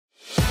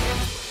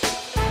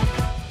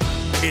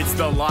It's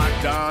the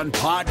Locked On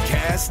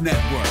Podcast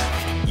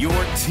Network, your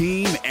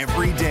team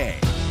every day.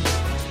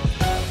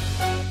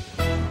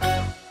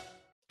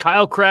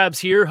 Kyle Krabs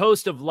here,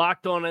 host of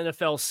Locked On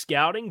NFL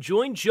Scouting.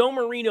 Join Joe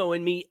Marino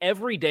and me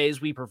every day as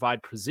we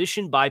provide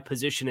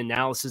position-by-position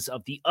analysis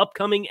of the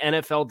upcoming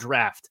NFL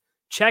Draft.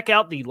 Check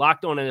out the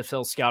Locked On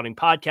NFL Scouting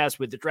podcast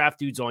with the Draft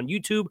Dudes on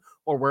YouTube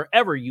or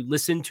wherever you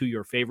listen to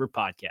your favorite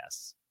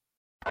podcasts.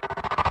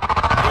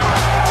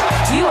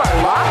 You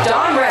are Locked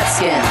On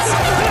Redskins,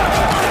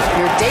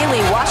 your daily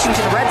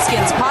Washington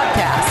Redskins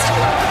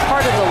podcast,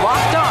 part of the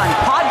Locked On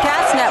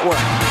Podcast Network,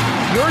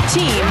 your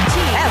team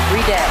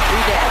every day.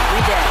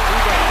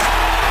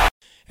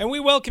 And we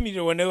welcome you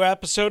to a new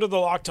episode of the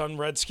Locked On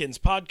Redskins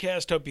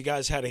podcast. Hope you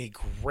guys had a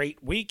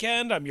great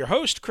weekend. I'm your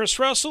host, Chris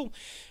Russell.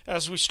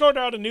 As we start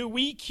out a new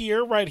week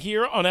here, right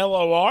here on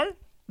LOR,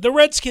 the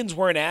Redskins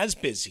weren't as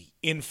busy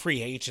in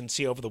free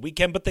agency over the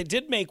weekend, but they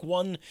did make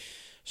one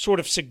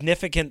sort of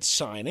significant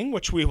signing,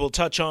 which we will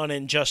touch on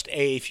in just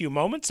a few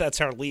moments.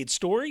 That's our lead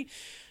story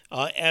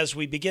as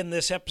we begin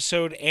this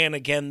episode and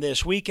again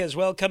this week as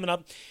well. Coming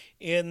up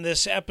in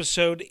this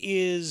episode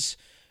is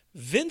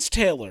Vince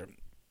Taylor,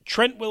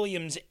 Trent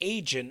Williams'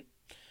 agent,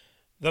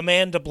 the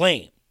man to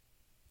blame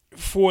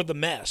for the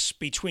mess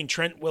between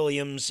Trent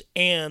Williams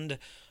and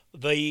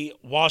the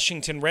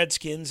Washington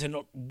Redskins. And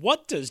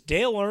what does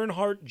Dale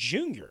Earnhardt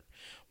Jr.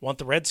 want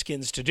the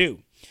Redskins to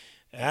do?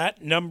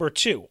 At number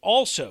 2.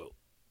 Also,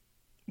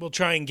 we'll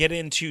try and get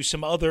into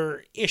some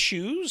other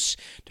issues,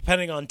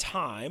 depending on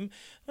time,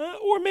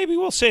 or maybe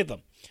we'll save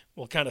them.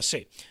 We'll kind of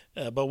see.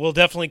 But we'll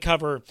definitely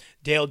cover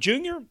Dale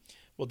Jr.,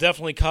 we'll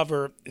definitely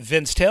cover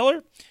Vince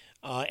Taylor,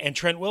 and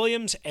Trent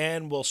Williams,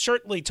 and we'll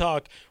certainly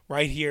talk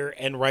right here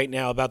and right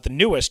now about the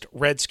newest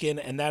Redskin,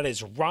 and that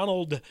is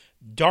Ronald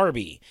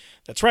Darby.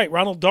 That's right,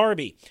 Ronald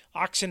Darby,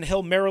 Oxon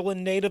Hill,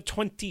 Maryland native,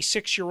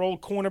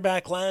 26-year-old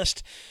cornerback,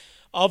 last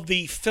of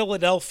the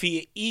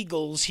Philadelphia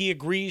Eagles. He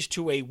agrees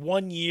to a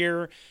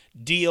one-year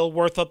deal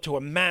worth up to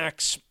a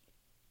max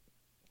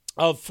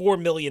of $4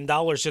 million.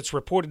 It's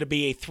reported to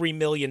be a $3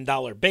 million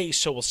base,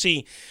 so we'll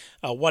see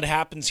what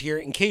happens here.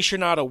 In case you're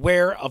not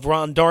aware of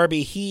Ron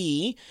Darby,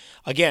 he,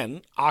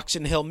 again,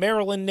 Oxon Hill,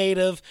 Maryland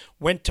native,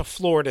 went to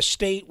Florida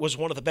State, was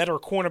one of the better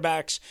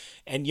cornerbacks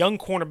and young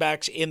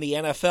cornerbacks in the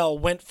NFL,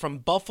 went from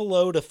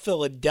Buffalo to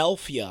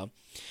Philadelphia.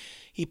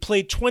 He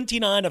played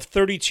 29 of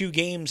 32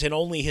 games in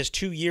only his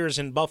 2 years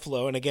in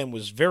Buffalo, and again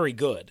was very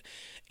good,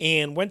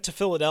 and went to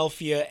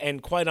Philadelphia,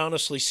 and quite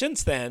honestly,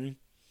 since then,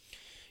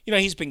 you know,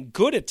 he's been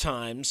good at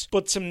times,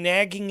 but some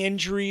nagging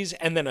injuries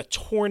and then a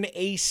torn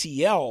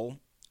ACL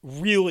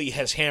really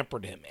has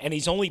hampered him. And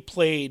he's only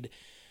played,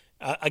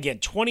 again,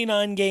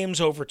 29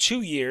 games over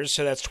 2 years,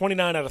 so that's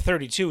 29 out of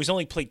 32. He's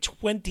only played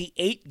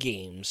 28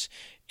 games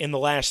in the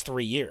last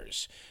 3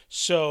 years.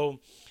 So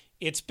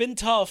it's been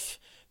tough.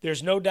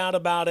 There's no doubt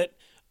about it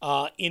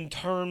in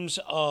terms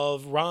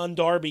of Ron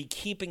Darby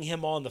keeping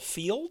him on the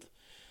field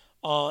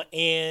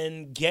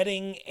and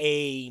getting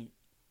a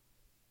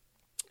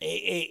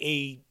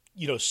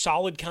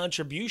solid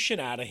contribution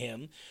out of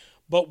him.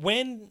 But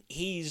when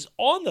he's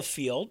on the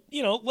field,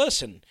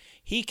 listen,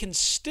 he can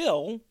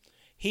still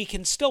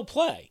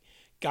play.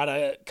 Got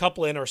a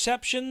couple of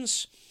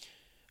interceptions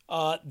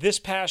this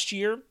past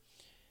year,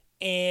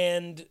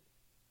 and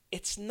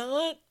it's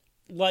not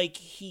like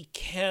he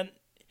can't.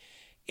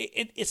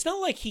 It's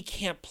not like he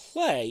can't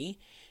play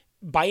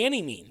by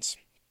any means.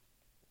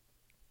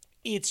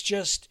 It's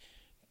just,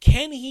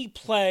 can he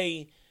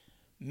play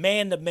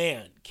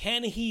man-to-man?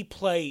 Can he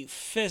play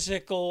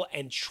physical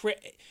and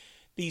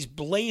these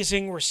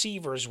blazing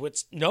receivers?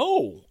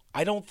 No,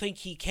 I don't think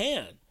he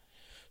can.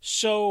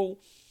 So,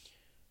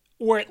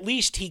 or at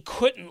least he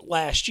couldn't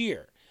last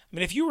year. I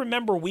mean, if you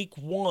remember week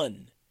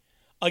 1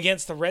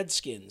 against the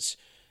Redskins,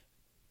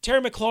 Terry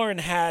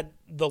McLaurin had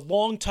the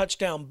long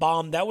touchdown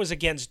bomb. That was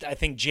against, I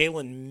think,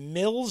 Jalen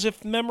Mills,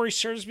 if memory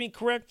serves me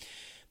correct.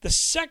 The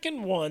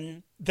second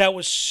one that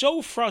was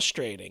so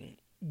frustrating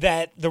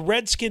that the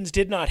Redskins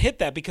did not hit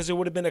that, because it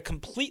would have been a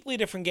completely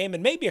different game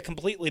and maybe a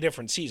completely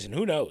different season,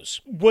 who knows,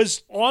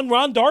 was on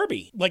Ron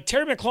Darby. Like,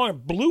 Terry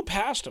McLaurin blew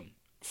past him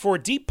for a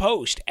deep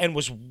post and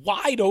was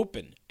wide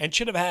open and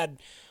should have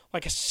had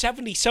like a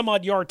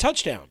 70-some-odd yard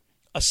touchdown,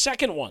 a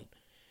second one,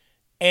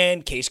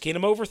 and Case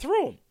Keenum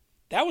overthrew him.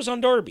 That was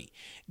on Darby.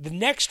 The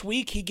next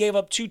week, he gave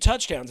up 2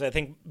 touchdowns. I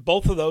think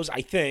both of those,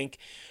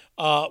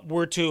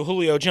 were to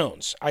Julio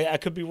Jones. I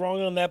could be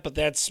wrong on that, but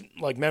that's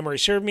like memory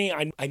served me.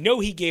 I know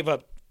he gave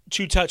up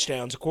 2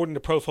 touchdowns, according to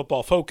Pro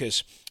Football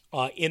Focus,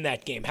 in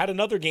that game. Had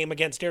another game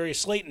against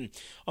Darius Slayton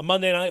on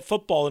Monday Night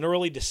Football in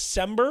early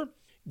December.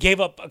 Gave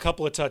up a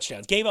couple of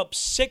touchdowns. Gave up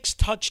 6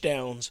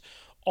 touchdowns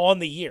on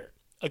the year,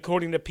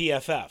 according to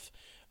PFF.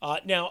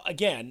 Now,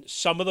 again,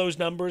 some of those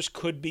numbers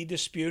could be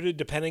disputed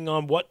depending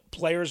on what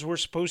players were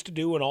supposed to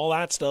do and all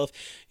that stuff.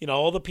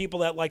 All the people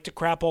that like to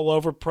crap all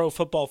over Pro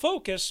Football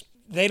Focus,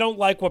 they don't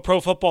like what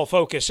Pro Football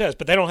Focus says,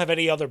 but they don't have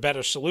any other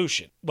better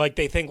solution. Like,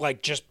 they think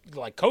just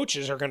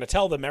coaches are going to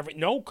tell them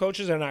No,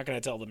 coaches are not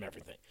going to tell them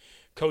everything.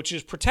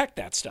 Coaches protect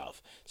that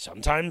stuff.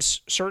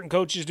 Sometimes certain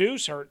coaches do,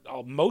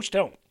 most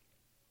don't.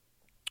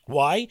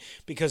 Why?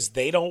 Because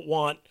they don't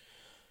want,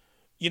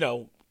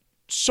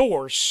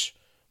 source,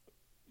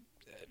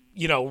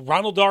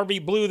 Ronald Darby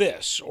blew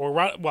this.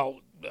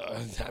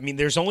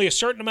 There's only a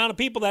certain amount of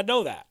people that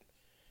know that.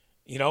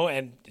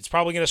 And it's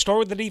probably going to start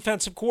with the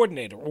defensive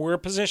coordinator or a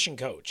position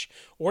coach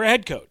or a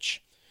head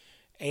coach.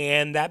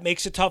 And that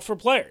makes it tough for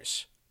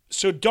players.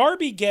 So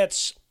Darby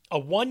gets a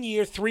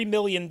 1-year, $3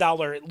 million,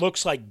 it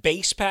looks like,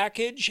 base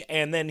package,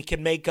 and then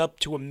can make up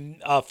to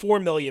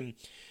 $4 million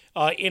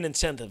in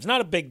incentives.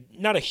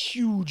 Not a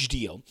huge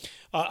deal.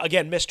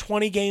 Again, missed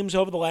 20 games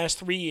over the last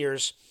 3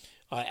 years,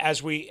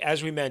 as we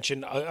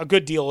mentioned. A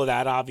good deal of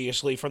that,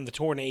 obviously, from the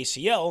torn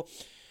ACL.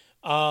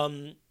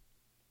 A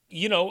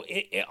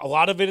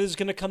lot of it is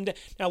going to come down.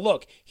 Now,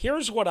 look,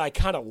 here's what I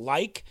kind of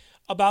like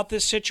about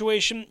this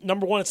situation.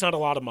 Number one, it's not a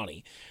lot of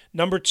money.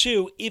 Number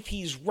two, if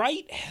he's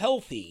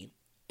healthy,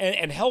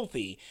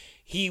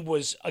 he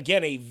was,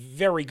 again, a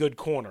very good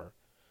corner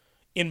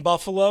in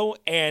Buffalo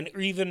and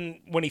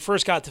even when he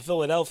first got to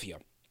Philadelphia.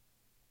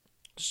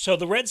 So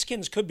the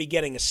Redskins could be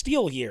getting a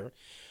steal here.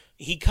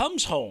 He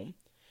comes home,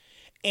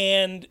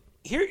 and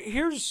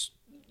here's,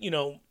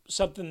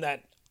 something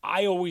that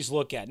I always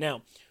look at.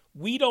 Now,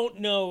 we don't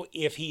know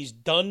if he's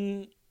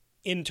done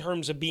in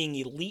terms of being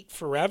elite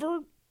forever.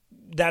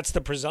 That's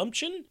the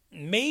presumption.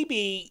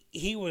 Maybe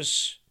he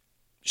was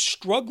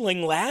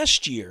struggling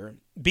last year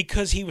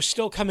because he was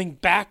still coming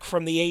back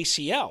from the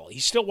ACL. He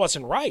still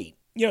wasn't right.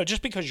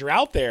 Just because you're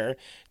out there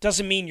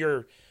doesn't mean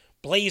you're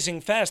blazing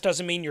fast,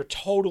 doesn't mean you're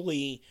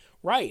totally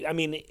right. I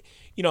mean,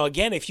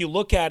 again, if you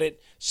look at it,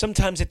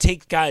 sometimes it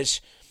takes guys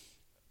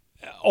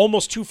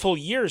almost 2 full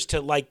years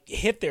to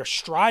hit their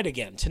stride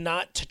again,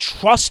 to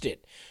trust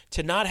it,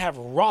 to not have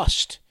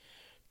rust,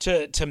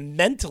 to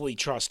mentally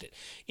trust it.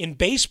 In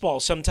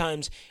baseball,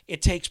 sometimes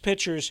it takes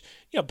pitchers,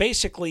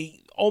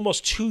 basically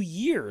almost 2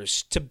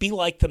 years to be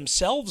like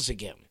themselves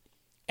again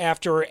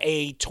after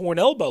a torn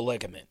elbow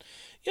ligament.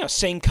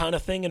 Same kind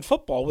of thing in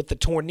football with the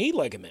torn knee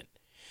ligament.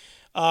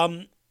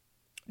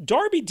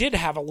 Darby did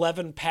have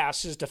 11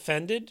 passes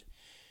defended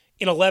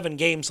in 11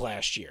 games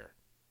last year.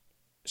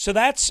 So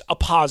that's a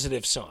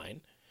positive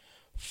sign.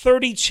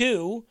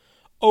 32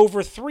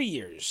 over 3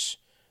 years.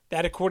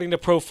 That according to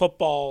Pro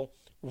Football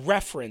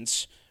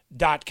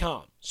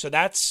Reference.com. So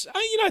that's,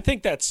 I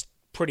think that's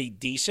pretty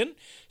decent.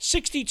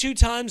 62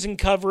 times in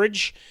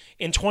coverage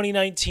in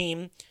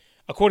 2019,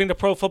 according to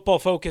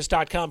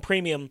ProFootballFocus.com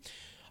Premium.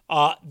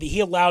 He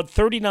allowed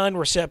 39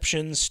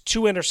 receptions,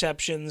 2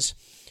 interceptions.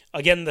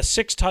 Again, the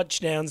 6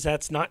 touchdowns,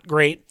 that's not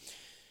great.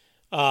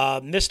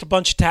 Missed a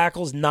bunch of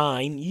tackles,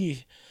 9,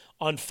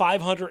 on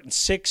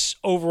 506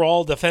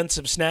 overall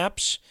defensive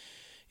snaps.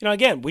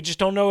 Again, we just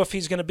don't know if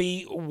he's going to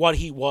be what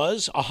he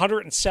was.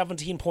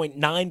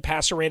 117.9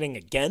 passer rating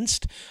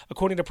against,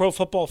 according to Pro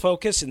Football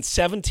Focus, and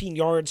 17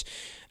 yards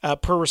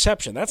per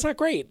reception. That's not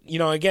great.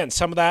 Again,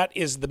 some of that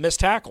is the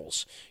missed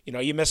tackles.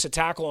 You miss a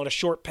tackle on a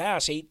short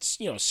pass, 6,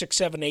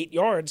 7, 8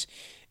 yards,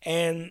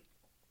 and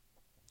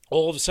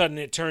all of a sudden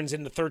it turns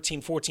into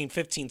 13, 14,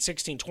 15,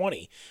 16,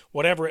 20,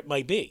 whatever it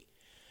might be.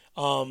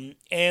 And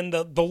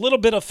the little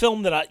bit of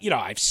film that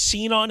I've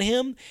seen on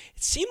him,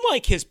 it seemed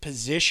like his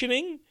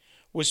positioning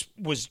was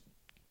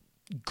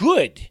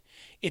good.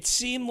 It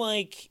seemed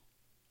like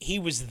he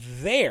was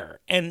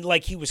there and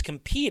like he was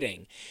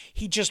competing.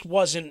 He just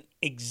wasn't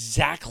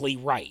exactly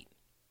right.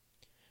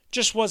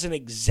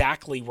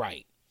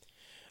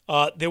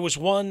 There was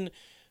one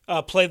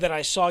play that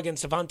I saw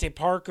against Devontae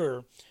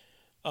Parker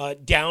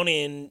down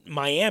in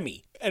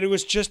Miami, and it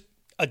was just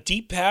a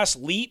deep pass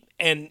leap,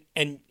 and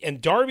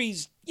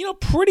Darby's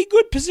pretty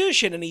good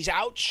position, and he's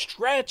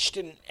outstretched,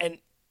 and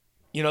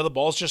the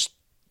ball's just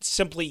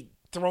simply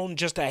thrown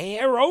just a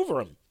hair over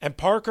him, and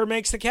Parker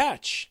makes the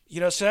catch.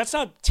 So that's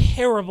not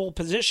terrible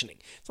positioning.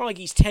 It's not like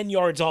he's 10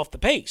 yards off the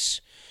pace.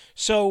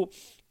 So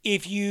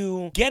if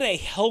you get a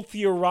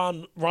healthier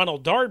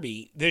Ronald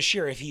Darby this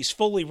year, if he's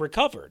fully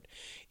recovered,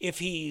 if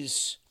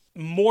he's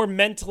more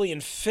mentally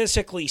and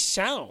physically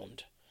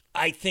sound,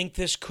 I think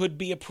this could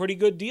be a pretty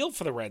good deal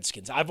for the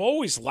Redskins. I've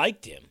always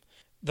liked him.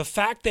 The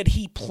fact that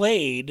he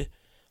played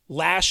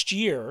last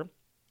year,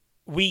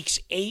 weeks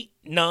 8,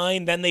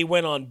 9, then they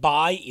went on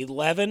bye,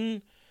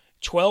 11,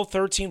 12,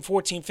 13,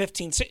 14,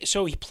 15, 16.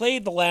 So he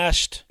played the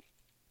last,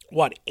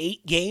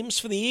 8 games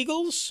for the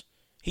Eagles?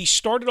 He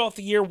started off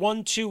the year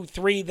 1, 2,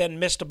 3, then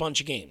missed a bunch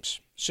of games.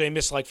 So he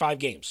missed 5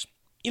 games.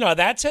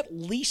 That's at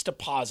least a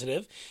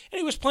positive. And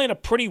he was playing a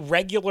pretty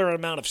regular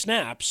amount of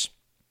snaps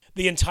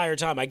the entire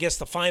time. I guess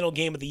the final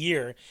game of the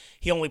year,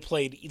 he only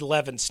played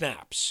 11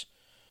 snaps.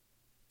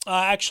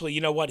 Actually,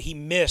 he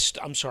missed,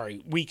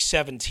 week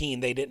 17,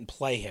 they didn't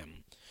play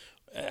him.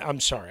 I'm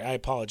sorry, I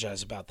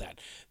apologize about that.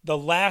 The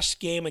last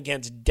game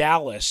against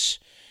Dallas,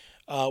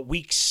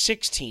 week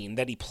 16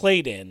 that he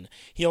played in,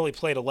 he only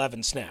played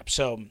 11 snaps.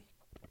 So,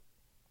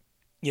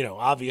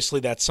 obviously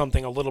that's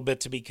something a little bit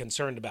to be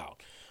concerned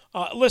about.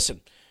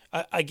 Listen,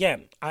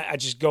 again, I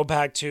just go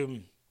back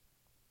to,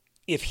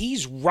 if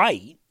he's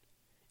right,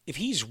 if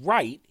he's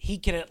right, he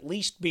can at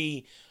least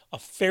be a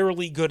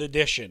fairly good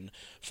addition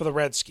for the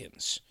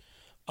Redskins.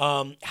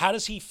 How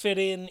does he fit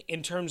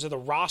in terms of the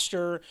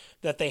roster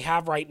that they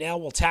have right now?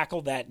 We'll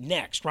tackle that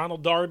next.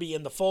 Ronald Darby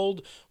in the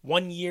fold,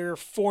 1 year,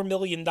 $4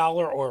 million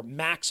or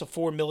max of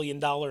 $4 million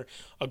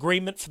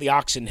agreement for the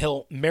Oxon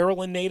Hill,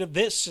 Maryland native.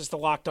 This is the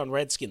Locked On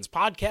Redskins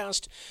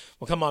podcast.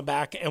 We'll come on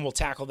back and we'll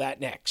tackle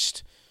that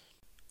next.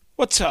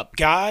 What's up,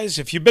 guys?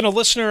 If you've been a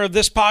listener of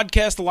this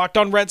podcast, the Locked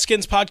On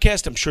Redskins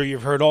podcast, I'm sure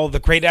you've heard all the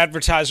great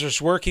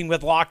advertisers working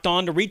with Locked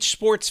On to reach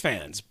sports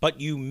fans. But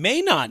you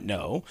may not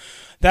know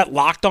that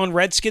Locked On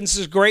Redskins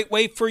is a great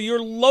way for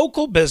your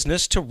local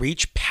business to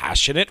reach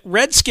passionate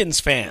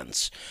Redskins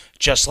fans,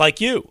 just like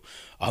you.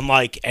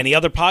 Unlike any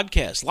other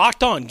podcast,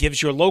 Locked On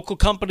gives your local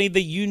company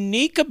the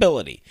unique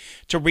ability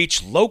to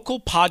reach local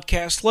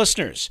podcast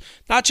listeners.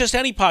 Not just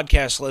any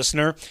podcast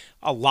listener,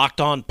 a Locked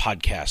On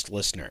podcast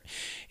listener.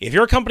 If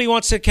your company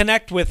wants to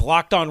connect with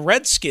Locked On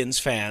Redskins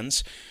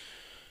fans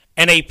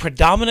and a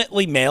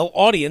predominantly male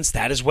audience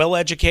that is well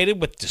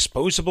educated with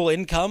disposable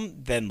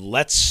income, then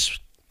let's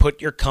put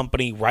your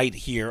company right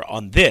here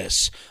on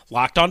this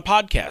Locked On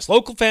podcast.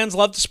 Local fans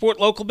love to support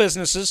local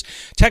businesses.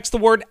 Text the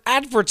word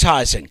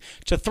advertising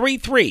to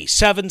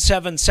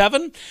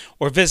 33777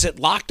 or visit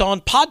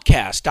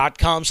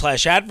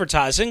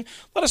lockedonpodcast.com/advertising.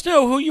 Let us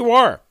know who you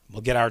are.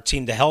 We'll get our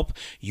team to help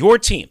your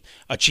team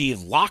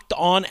achieve Locked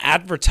On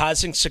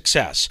advertising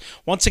success.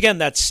 Once again,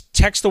 that's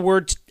text the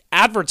word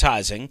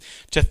advertising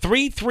to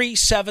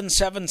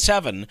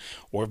 33777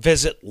 or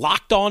visit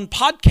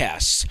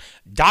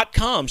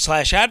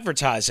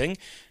lockedonpodcasts.com/advertising.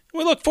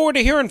 We look forward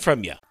to hearing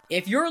from you.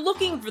 If you're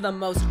looking for the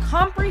most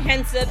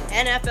comprehensive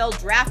NFL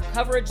draft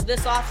coverage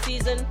this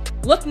offseason,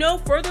 look no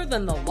further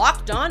than the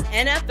Locked On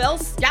NFL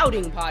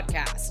Scouting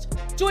Podcast.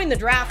 Join the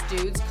draft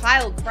dudes,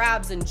 Kyle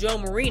Krabs and Joe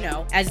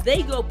Marino, as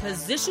they go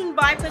position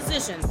by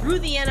position through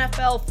the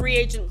NFL free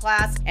agent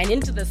class and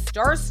into the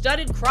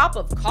star-studded crop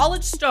of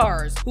college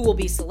stars who will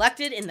be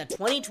selected in the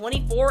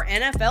 2024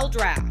 NFL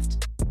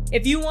Draft.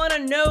 If you want to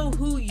know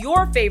who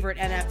your favorite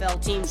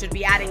NFL team should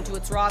be adding to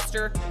its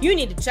roster, you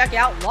need to check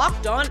out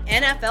Locked On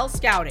NFL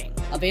Scouting,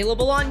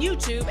 available on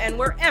YouTube and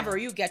wherever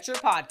you get your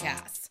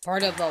podcasts.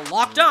 Part of the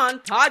Locked On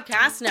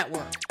Podcast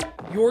Network,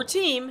 your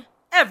team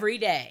every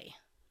day.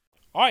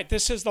 All right,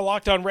 this is the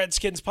Locked On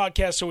Redskins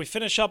podcast, so we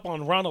finish up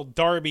on Ronald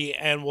Darby,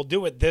 and we'll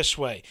do it this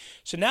way.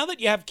 So now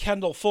that you have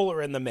Kendall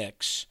Fuller in the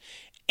mix,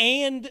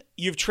 and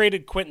you've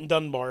traded Quentin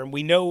Dunbar, and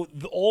we know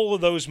all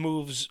of those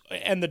moves,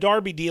 and the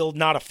Darby deal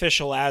not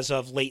official as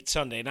of late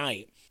Sunday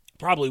night,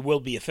 probably will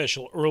be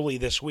official early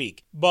this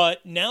week.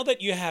 But now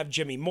that you have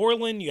Jimmy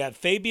Moreland, you have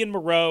Fabian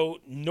Moreau,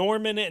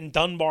 Norman and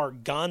Dunbar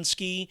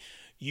Gonski,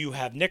 you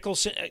have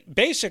Nicholson,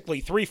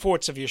 basically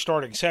 3/4 of your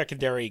starting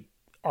secondary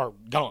are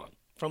gone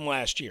from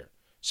last year.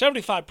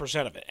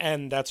 75% of it,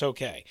 and that's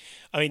okay.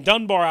 I mean,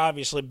 Dunbar,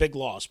 obviously, big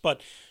loss.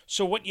 But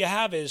so what you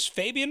have is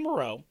Fabian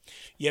Moreau.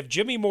 You have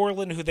Jimmy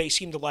Moreland, who they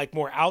seem to like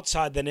more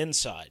outside than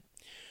inside.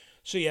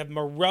 So you have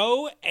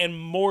Moreau and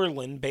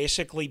Moreland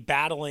basically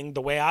battling,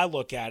 the way I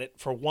look at it,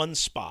 for one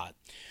spot.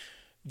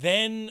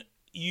 Then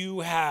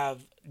you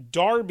have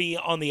Darby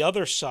on the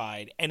other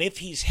side, and if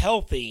he's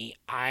healthy,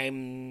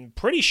 I'm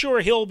pretty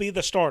sure he'll be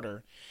the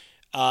starter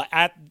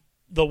at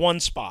the one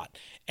spot.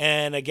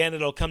 And again,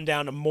 it'll come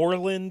down to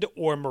Moreland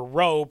or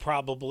Moreau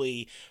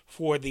probably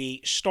for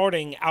the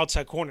starting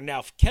outside corner.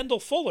 Now,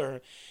 Kendall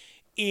Fuller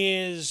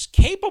is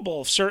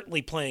capable of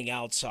certainly playing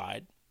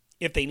outside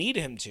if they need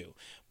him to.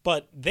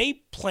 But they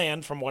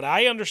plan, from what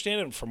I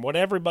understand and from what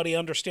everybody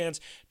understands,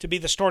 to be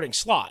the starting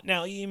slot.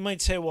 Now, you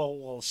might say,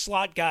 well,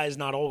 slot guy is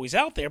not always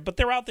out there, but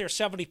they're out there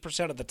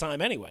 70% of the time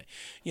anyway.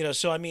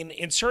 So, I mean,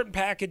 in certain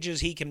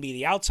packages, he can be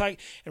the outside.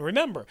 And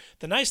remember,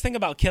 the nice thing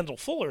about Kendall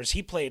Fuller is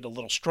he played a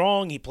little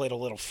strong, he played a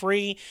little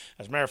free.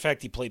 As a matter of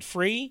fact, he played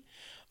free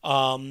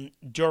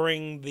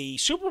during the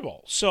Super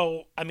Bowl.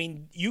 So, I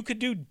mean, you could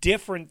do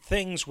different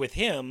things with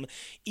him,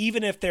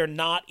 even if they're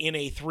not in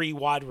a 3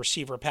 wide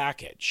receiver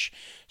package.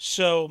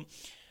 So,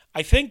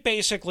 I think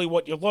basically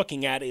what you're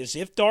looking at is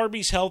if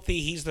Darby's healthy,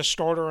 he's the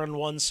starter on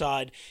one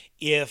side.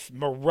 If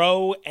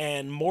Moreau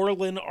and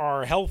Moreland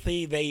are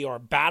healthy, they are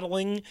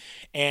battling,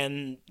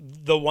 and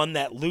the one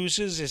that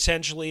loses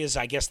essentially is,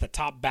 I guess, the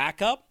top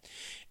backup.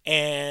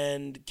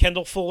 And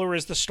Kendall Fuller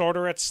is the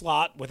starter at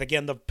slot with,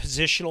 again, the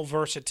positional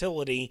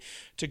versatility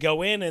to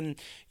go in. And,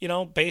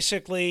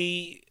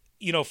 basically,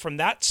 from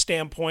that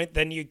standpoint,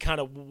 then you kind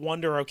of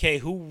wonder, okay,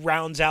 who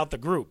rounds out the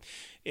group?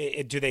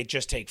 Do they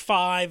just take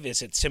 5?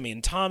 Is it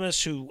Simeon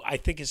Thomas, who I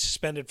think is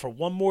suspended for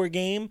one more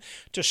game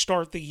to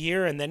start the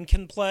year and then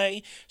can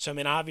play? So, I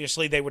mean,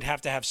 obviously they would have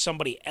to have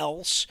somebody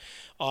else,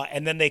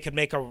 and then they could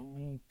make a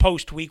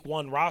post-week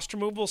 1 roster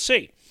move. We'll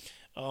see.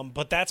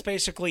 But that's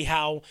basically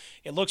how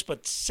it looks.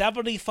 But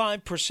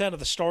 75% of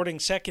the starting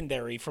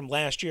secondary from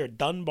last year,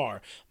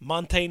 Dunbar,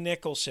 Monte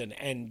Nicholson,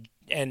 and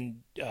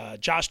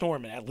Josh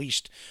Norman, at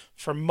least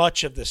for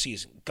much of the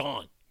season,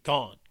 gone.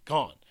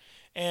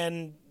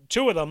 And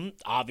 2 of them,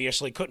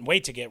 obviously, couldn't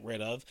wait to get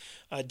rid of.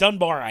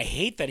 Dunbar, I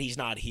hate that he's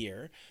not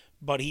here.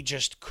 but he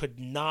just could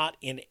not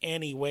in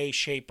any way,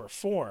 shape, or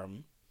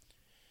form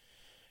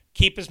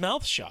keep his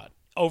mouth shut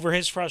over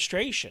his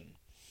frustration.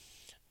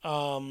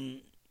 So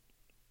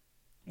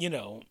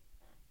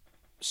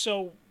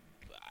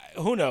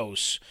who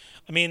knows?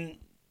 I mean,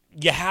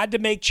 you had to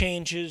make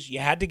changes. You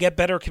had to get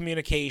better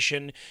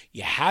communication.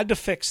 You had to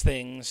fix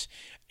things.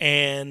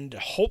 And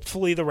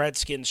hopefully the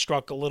Redskins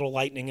struck a little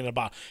lightning in a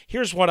bottle.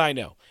 Here's what I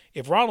know.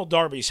 If Ronald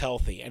Darby's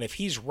healthy, and if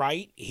he's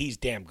right, he's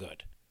damn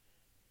good.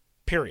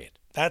 Period.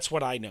 That's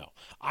what I know.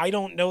 I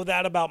don't know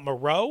that about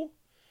Moreau.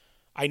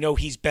 I know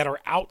he's better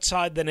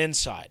outside than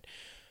inside.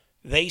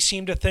 They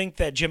seem to think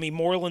that Jimmy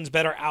Moreland's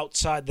better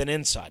outside than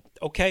inside.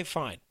 Okay,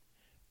 fine.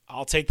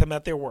 I'll take them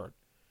at their word.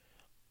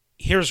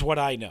 Here's what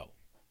I know.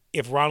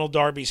 If Ronald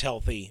Darby's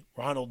healthy,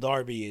 Ronald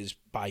Darby is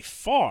by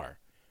far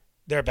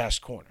their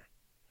best corner.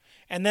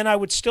 And then I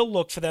would still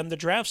look for them to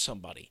draft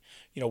somebody.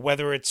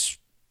 Whether it's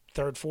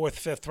 3rd, 4th,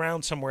 5th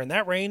round, somewhere in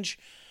that range,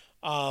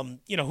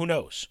 who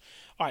knows?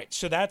 All right,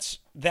 so that's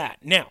that.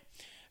 Now,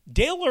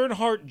 Dale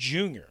Earnhardt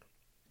Jr.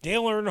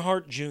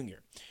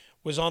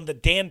 was on the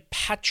Dan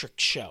Patrick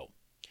Show,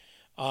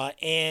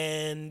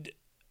 and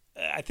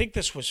I think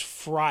this was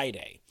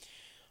Friday.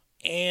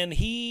 And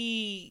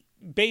he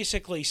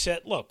basically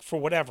said, look, for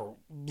whatever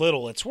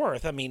little it's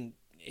worth, I mean,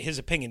 his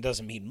opinion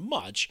doesn't mean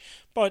much,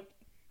 but,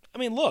 I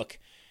mean, look,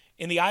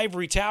 in the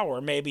ivory tower,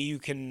 maybe you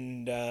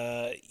can,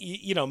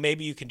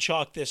 maybe you can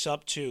chalk this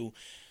up to,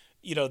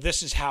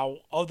 this is how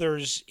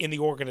others in the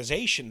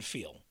organization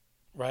feel,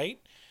 right?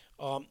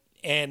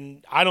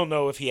 And I don't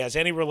know if he has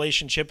any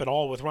relationship at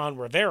all with Ron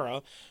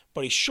Rivera,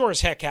 but he sure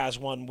as heck has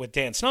one with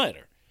Dan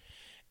Snyder.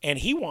 And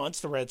he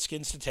wants the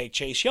Redskins to take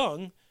Chase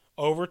Young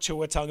over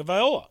Tua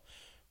Tagovailoa.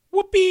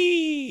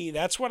 Whoopee!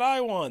 That's what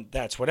I want.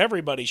 That's what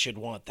everybody should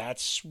want.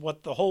 That's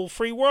what the whole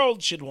free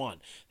world should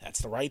want. That's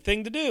the right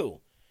thing to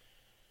do.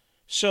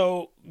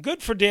 So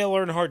good for Dale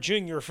Earnhardt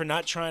Jr. for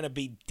not trying to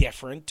be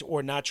different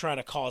or not trying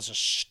to cause a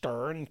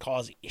stir and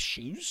cause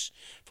issues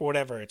for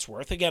whatever it's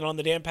worth. Again, on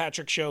the Dan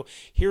Patrick Show,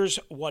 here's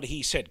what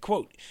he said.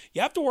 Quote,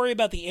 "You have to worry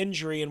about the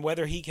injury and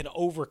whether he can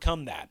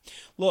overcome that.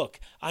 Look,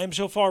 I am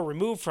so far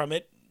removed from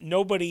it.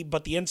 Nobody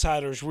but the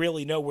insiders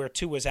really know where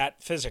Tua is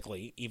at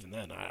physically. Even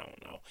then, I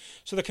don't know.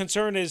 So the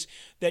concern is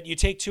that you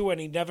take Tua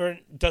and he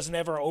doesn't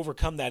ever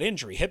overcome that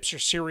injury. Hips are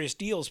serious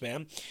deals,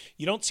 man.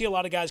 You don't see a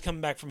lot of guys coming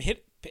back from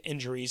hip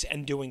injuries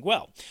and doing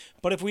well.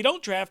 But if we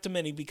don't draft him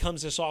and he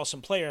becomes this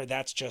awesome player,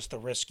 that's just the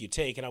risk you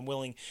take, and I'm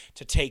willing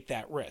to take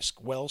that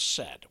risk." Well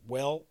said.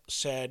 Well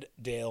said,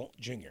 Dale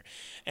Jr.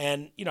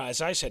 And, as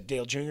I said,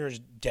 Dale Jr. is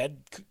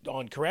dead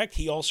on correct.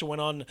 He also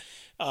went on,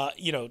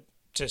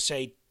 to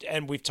say,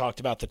 and we've talked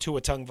about the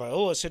Tua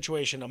Tagovailoa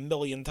situation a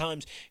million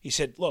times. He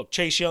said, look,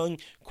 Chase Young,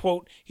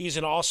 quote, "he's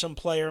an awesome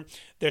player.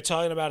 They're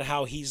talking about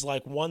how he's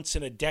like once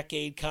in a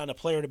decade kind of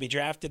player to be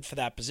drafted for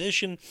that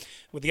position.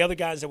 With the other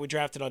guys that we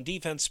drafted on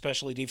defense,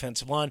 especially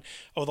defensive line,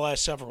 over the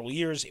last several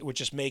years, it would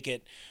just make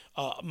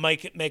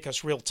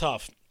us real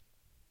tough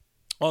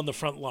on the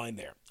front line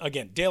there."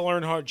 Again, Dale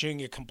Earnhardt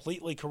Jr.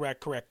 completely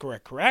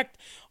correct.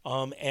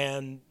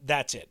 And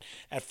that's it.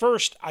 At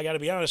first, I got to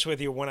be honest with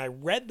you, when I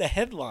read the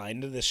headline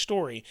to this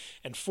story,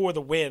 and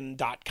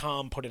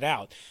forthewin.com put it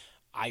out,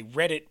 I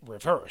read it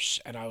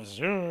reverse, and I was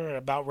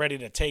about ready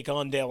to take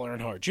on Dale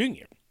Earnhardt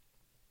Jr.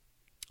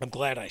 I'm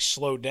glad I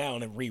slowed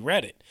down and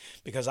reread it,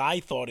 because I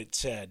thought it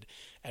said,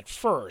 at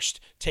first,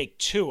 take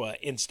Tua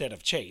instead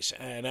of Chase.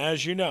 And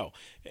as you know,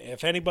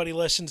 if anybody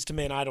listens to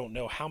me, and I don't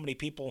know how many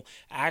people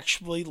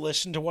actually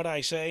listen to what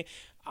I say,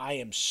 I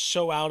am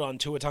so out on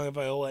Tua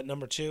Tagovailoa at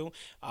number 2.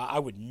 I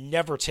would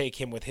never take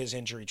him with his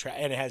injury track.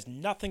 And it has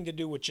nothing to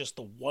do with just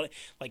the one.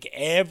 Like,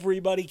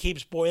 everybody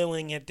keeps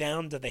boiling it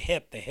down to the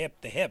hip.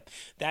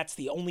 That's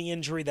the only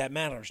injury that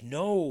matters.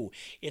 No,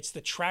 it's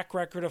the track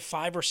record of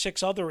 5 or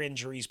 6 other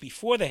injuries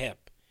before the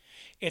hip.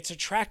 It's a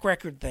track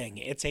record thing.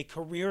 It's a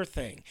career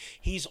thing.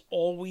 He's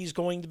always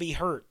going to be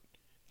hurt.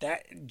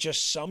 That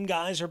just, some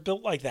guys are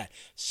built like that.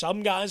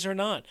 Some guys are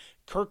not.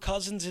 Kirk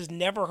Cousins is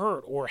never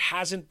hurt or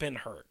hasn't been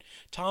hurt.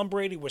 Tom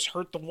Brady was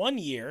hurt the one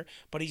year,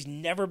 but he's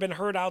never been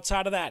hurt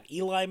outside of that.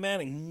 Eli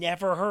Manning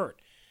never hurt.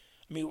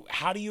 I mean,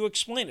 how do you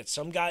explain it?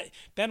 Some guy,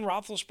 Ben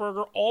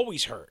Roethlisberger,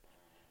 always hurt.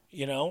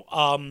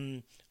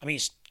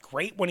 He's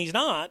great when he's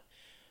not,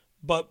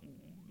 but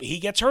he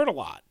gets hurt a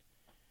lot.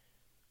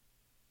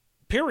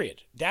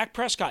 Period. Dak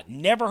Prescott,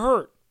 never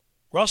hurt.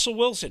 Russell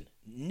Wilson,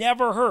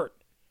 never hurt.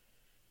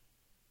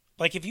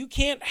 Like, if you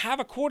can't have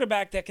a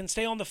quarterback that can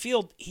stay on the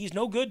field, he's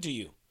no good to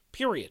you.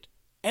 Period.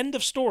 End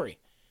of story.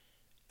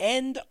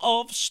 End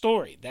of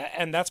story.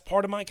 And that's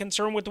part of my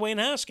concern with Dwayne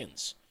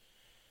Haskins.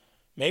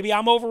 Maybe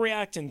I'm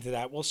overreacting to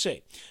that. We'll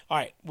see. All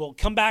right, we'll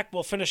come back.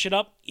 We'll finish it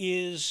up.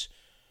 Is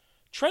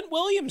Trent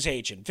Williams'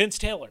 agent, Vince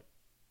Taylor,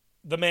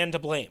 the man to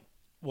blame?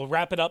 We'll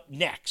wrap it up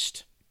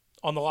next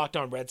on the Locked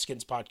On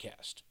Redskins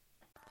podcast.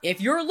 If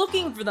you're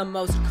looking for the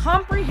most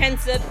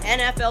comprehensive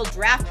NFL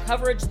draft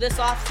coverage this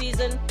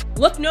offseason,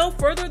 look no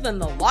further than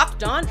the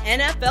Locked On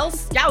NFL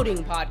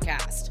Scouting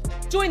Podcast.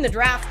 Join the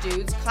draft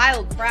dudes,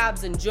 Kyle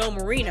Krabs and Joe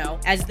Marino,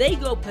 as they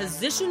go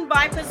position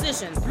by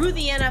position through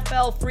the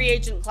NFL free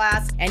agent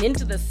class and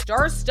into the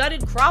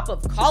star-studded crop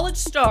of college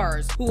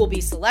stars who will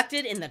be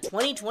selected in the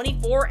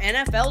 2024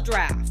 NFL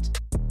Draft.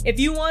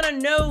 If you want to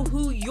know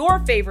who your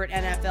favorite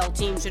NFL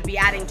team should be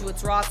adding to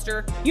its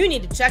roster, you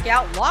need to check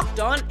out Locked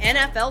On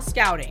NFL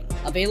Scouting,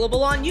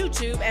 available on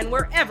YouTube and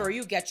wherever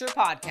you get your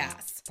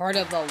podcasts. Part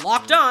of the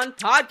Locked On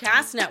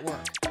Podcast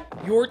Network,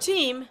 your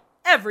team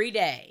every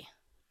day.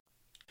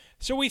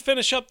 So we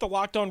finish up the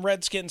Locked On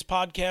Redskins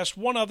podcast.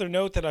 One other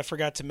note that I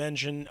forgot to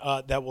mention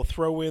that we'll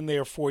throw in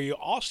there for you.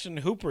 Austin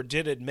Hooper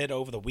did admit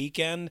over the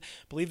weekend,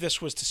 I believe this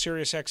was to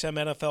SiriusXM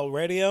NFL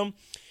Radio,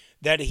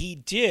 that he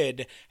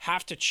did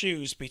have to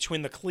choose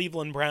between the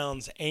Cleveland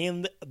Browns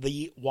and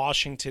the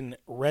Washington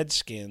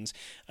Redskins.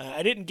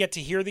 I didn't get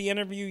to hear the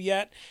interview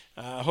yet.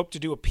 I hope to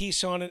do a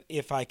piece on it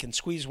if I can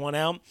squeeze one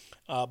out.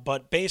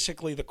 But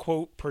basically the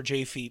quote per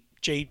JP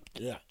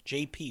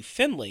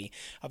Finley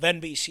of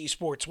NBC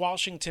Sports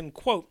Washington,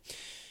 quote,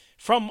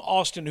 from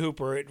Austin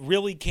Hooper, it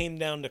really came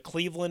down to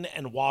Cleveland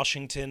and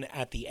Washington.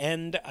 At the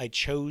end, I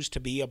chose to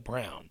be a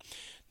Brown.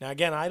 Now,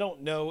 again, I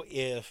don't know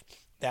if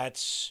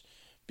that's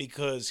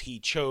because he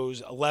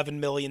chose $11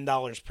 million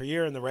per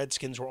year and the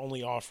Redskins were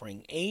only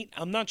offering $8 million.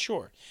 I'm not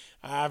sure.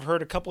 I've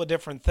heard a couple of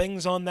different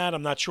things on that.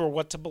 I'm not sure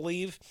what to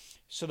believe.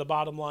 So the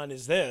bottom line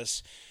is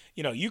this.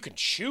 You know, you can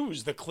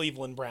choose the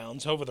Cleveland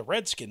Browns over the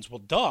Redskins. Well,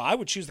 duh, I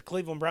would choose the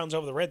Cleveland Browns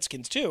over the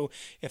Redskins, too,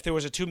 if there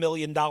was a $2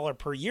 million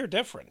per year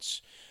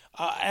difference.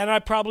 And I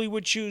probably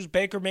would choose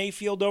Baker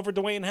Mayfield over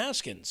Dwayne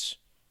Haskins,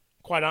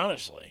 quite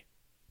honestly.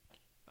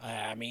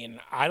 I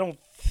mean, I don't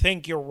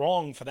think you're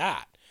wrong for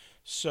that.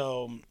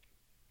 So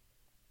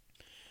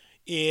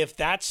if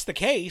that's the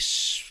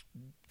case,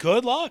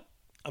 good luck.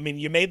 I mean,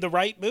 you made the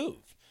right move.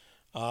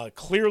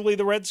 Clearly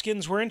the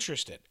Redskins were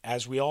interested,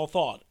 as we all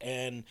thought,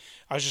 and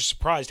I was just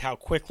surprised how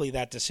quickly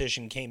that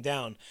decision came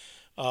down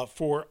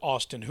for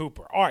Austin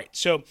Hooper. All right,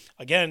 so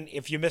again,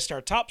 if you missed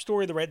our top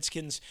story, the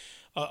Redskins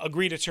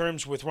agree to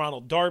terms with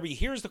Ronald Darby.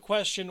 Here's the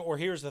question, or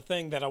here's the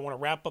thing that I want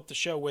to wrap up the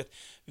show with.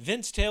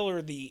 Vince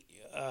Taylor, the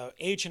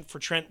agent for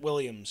Trent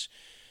Williams.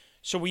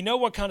 So we know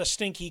what kind of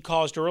stink he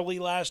caused early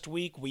last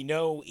week. We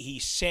know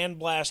he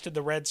sandblasted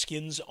the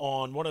Redskins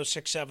on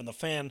 106.7 The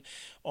Fan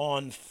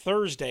on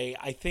Thursday.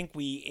 I think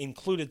we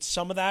included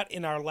some of that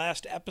in our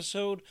last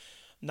episode.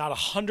 Not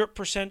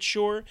 100%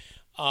 sure.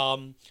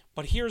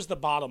 But here's the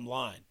bottom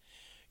line.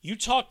 You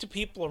talk to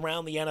people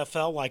around the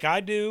NFL like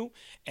I do,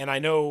 and I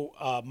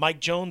know Mike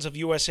Jones of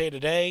USA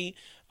Today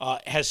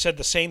has said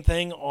the same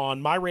thing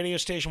on my radio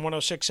station,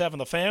 106.7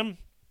 The Fan.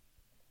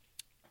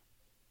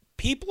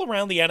 People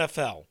around the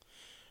NFL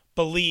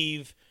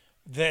believe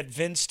that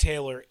Vince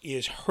Taylor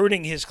is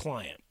hurting his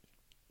client.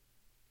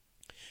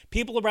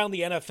 People around the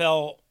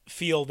NFL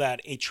feel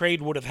that a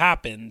trade would have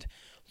happened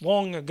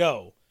long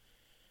ago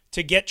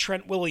to get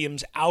Trent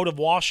Williams out of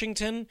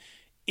Washington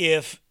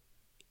if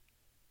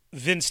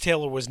Vince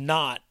Taylor was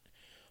not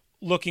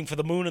looking for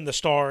the moon and the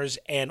stars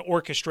and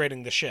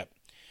orchestrating the ship.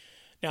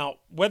 Now,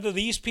 whether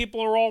these people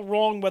are all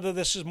wrong, whether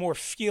this is more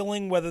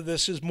feeling, whether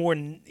this is more,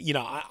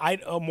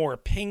 more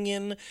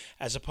opinion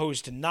as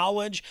opposed to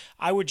knowledge,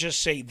 I would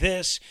just say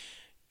this.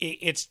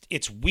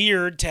 It's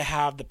weird to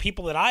have the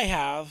people that I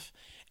have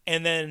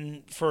and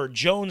then for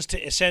Jones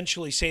to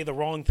essentially say the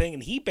wrong thing.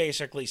 And he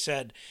basically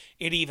said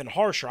it even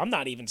harsher. I'm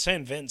not even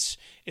saying Vince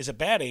is a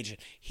bad agent.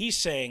 He's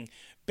saying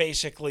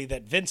basically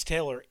that Vince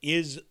Taylor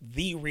is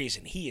the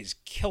reason. He is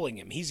killing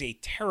him. He's a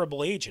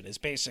terrible agent is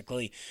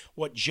basically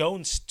what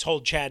Jones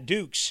told Chad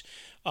Dukes,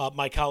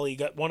 my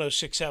colleague at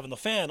 106.7 The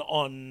Fan,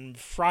 on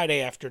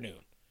Friday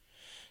afternoon.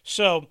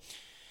 So,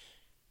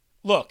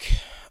 look,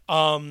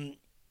 I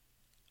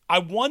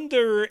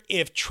wonder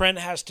if Trent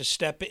has to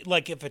step in.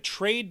 Like, if a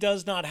trade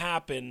does not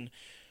happen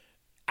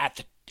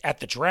at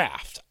the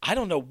draft, I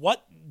don't know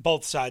what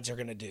both sides are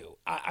going to do.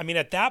 I mean,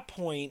 at that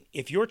point,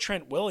 if you're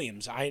Trent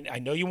Williams, I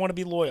know you want to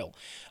be loyal.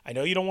 I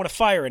know you don't want to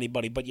fire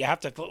anybody, but you have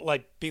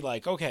to be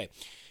like, okay,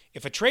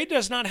 if a trade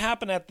does not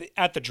happen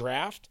at the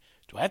draft,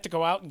 do I have to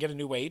go out and get a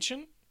new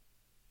agent?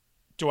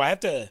 Do I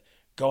have to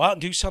go out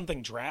and do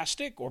something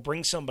drastic or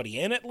bring somebody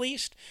in at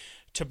least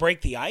to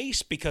break the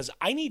ice? Because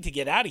I need to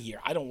get out of here.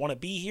 I don't want to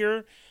be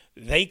here.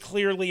 They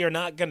clearly are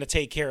not going to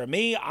take care of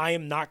me. I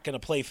am not going to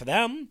play for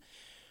them.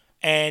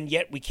 And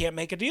yet we can't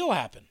make a deal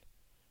happen.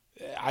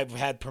 I've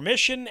had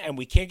permission, and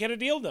we can't get a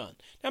deal done.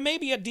 Now,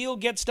 maybe a deal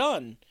gets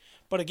done.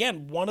 But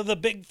again, one of the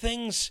big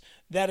things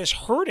that is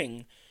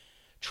hurting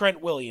Trent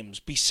Williams,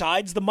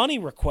 besides the money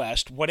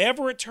request,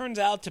 whatever it turns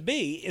out to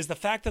be, is the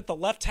fact that the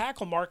left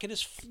tackle market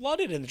is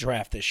flooded in the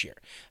draft this year.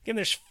 Again,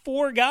 there's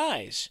 4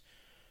 guys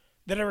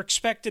that are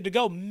expected to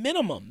go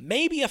minimum,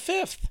 maybe a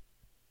 5th,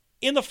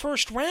 in the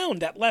first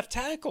round at left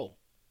tackle.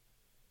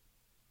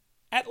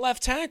 At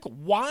left tackle.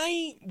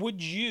 Why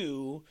would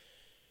you,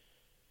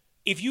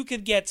 if you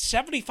could get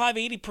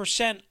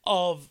 75-80%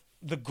 of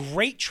the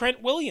great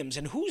Trent Williams,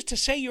 and who's to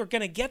say you're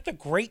going to get the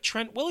great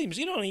Trent Williams?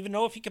 You don't even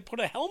know if he could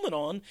put a helmet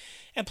on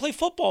and play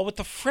football with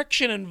the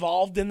friction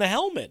involved in the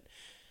helmet.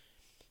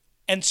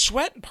 And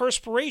sweat and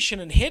perspiration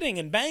and hitting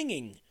and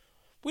banging,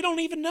 we don't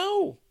even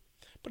know.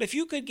 But if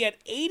you could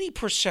get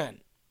 80%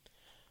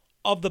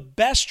 of the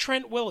best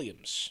Trent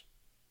Williams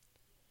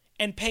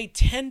and pay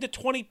 10 to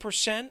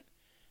 20%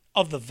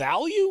 of the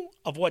value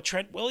of what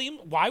Trent Williams,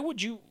 why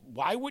wouldn't you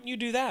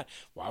do that?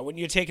 Why wouldn't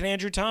you take an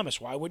Andrew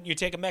Thomas? Why wouldn't you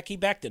take a Mekhi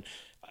Becton?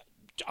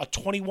 A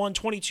 21,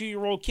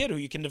 22-year-old kid who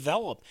you can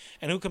develop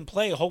and who can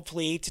play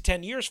hopefully 8 to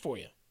 10 years for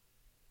you.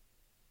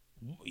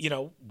 You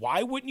know,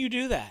 why wouldn't you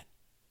do that?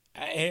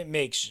 It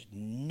makes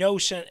no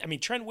sense. I mean,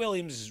 Trent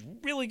Williams is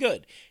really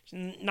good.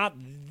 He's not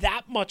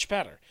that much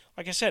better.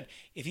 Like I said,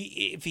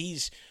 if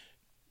he's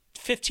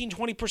 15,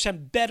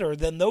 20% better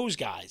than those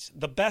guys,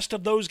 the best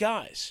of those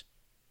guys,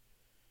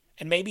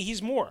 and maybe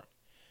he's more,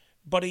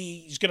 but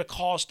he's going to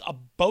cost a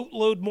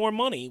boatload more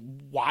money,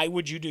 why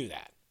would you do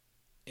that?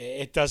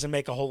 It doesn't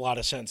make a whole lot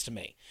of sense to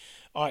me.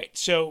 All right,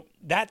 so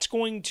that's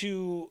going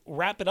to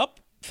wrap it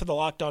up for the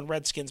Locked On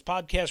Redskins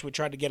podcast. We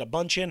tried to get a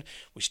bunch in.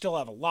 We still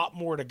have a lot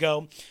more to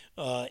go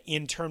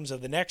in terms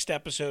of the next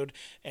episode.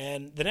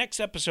 And the next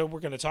episode,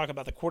 we're going to talk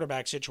about the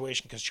quarterback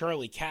situation because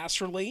Charlie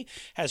Casserly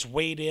has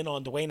weighed in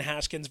on Dwayne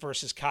Haskins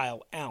versus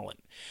Kyle Allen.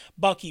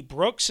 Bucky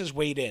Brooks has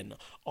weighed in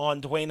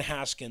on Dwayne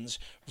Haskins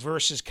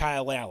versus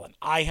Kyle Allen.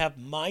 I have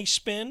my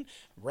spin.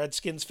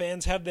 Redskins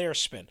fans have their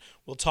spin.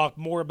 We'll talk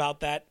more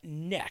about that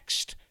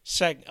next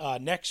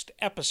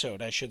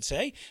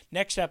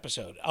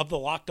episode of the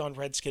Locked On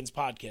Redskins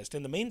podcast.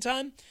 In the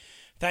meantime,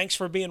 thanks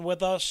for being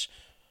with us.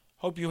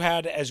 Hope you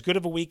had as good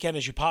of a weekend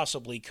as you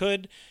possibly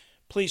could.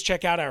 Please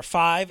check out our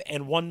 5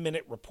 and 1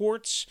 minute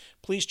reports.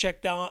 Please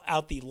check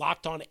out the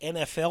Locked On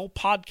NFL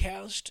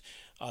podcast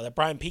that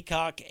Brian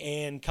Peacock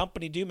and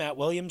company do, Matt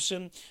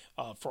Williamson,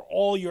 for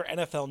all your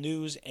NFL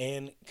news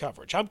and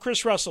coverage. I'm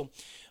Chris Russell.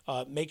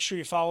 Make sure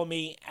you follow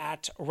me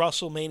at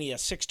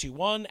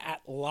RussellMania621,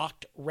 at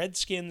Locked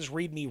Redskins.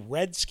 Read me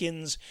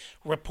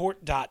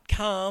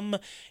redskinsreport.com,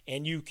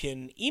 and you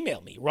can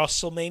email me,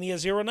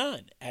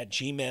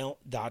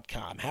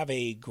 russellmania09@gmail.com. Have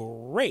a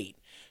great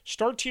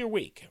start to your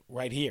week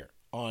right here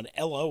on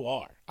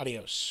LOR.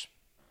 Adios.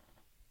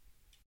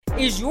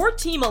 Is your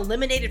team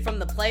eliminated from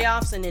the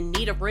playoffs and in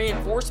need of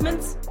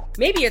reinforcements?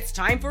 Maybe it's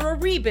time for a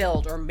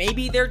rebuild, or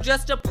maybe they're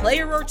just a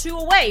player or two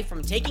away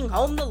from taking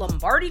home the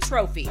Lombardi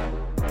Trophy.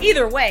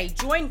 Either way,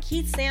 join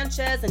Keith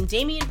Sanchez and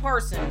Damian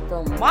Parson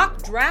for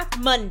Mock Draft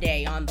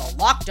Monday on the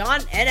Locked On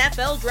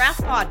NFL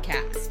Draft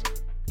Podcast.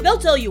 They'll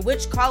tell you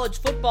which college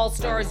football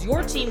stars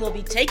your team will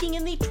be taking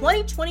in the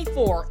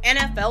 2024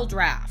 NFL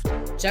Draft.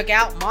 Check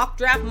out Mock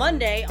Draft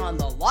Monday on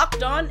the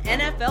Locked On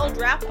NFL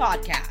Draft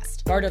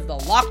Podcast, part of the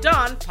Locked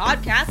On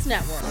Podcast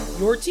Network,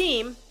 your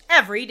team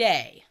every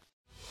day.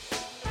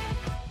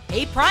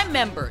 Hey, Prime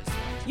members,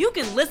 you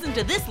can listen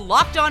to this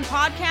Locked On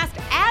podcast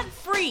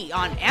ad-free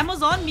on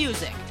Amazon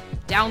Music.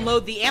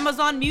 Download the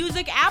Amazon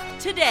Music app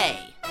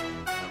today.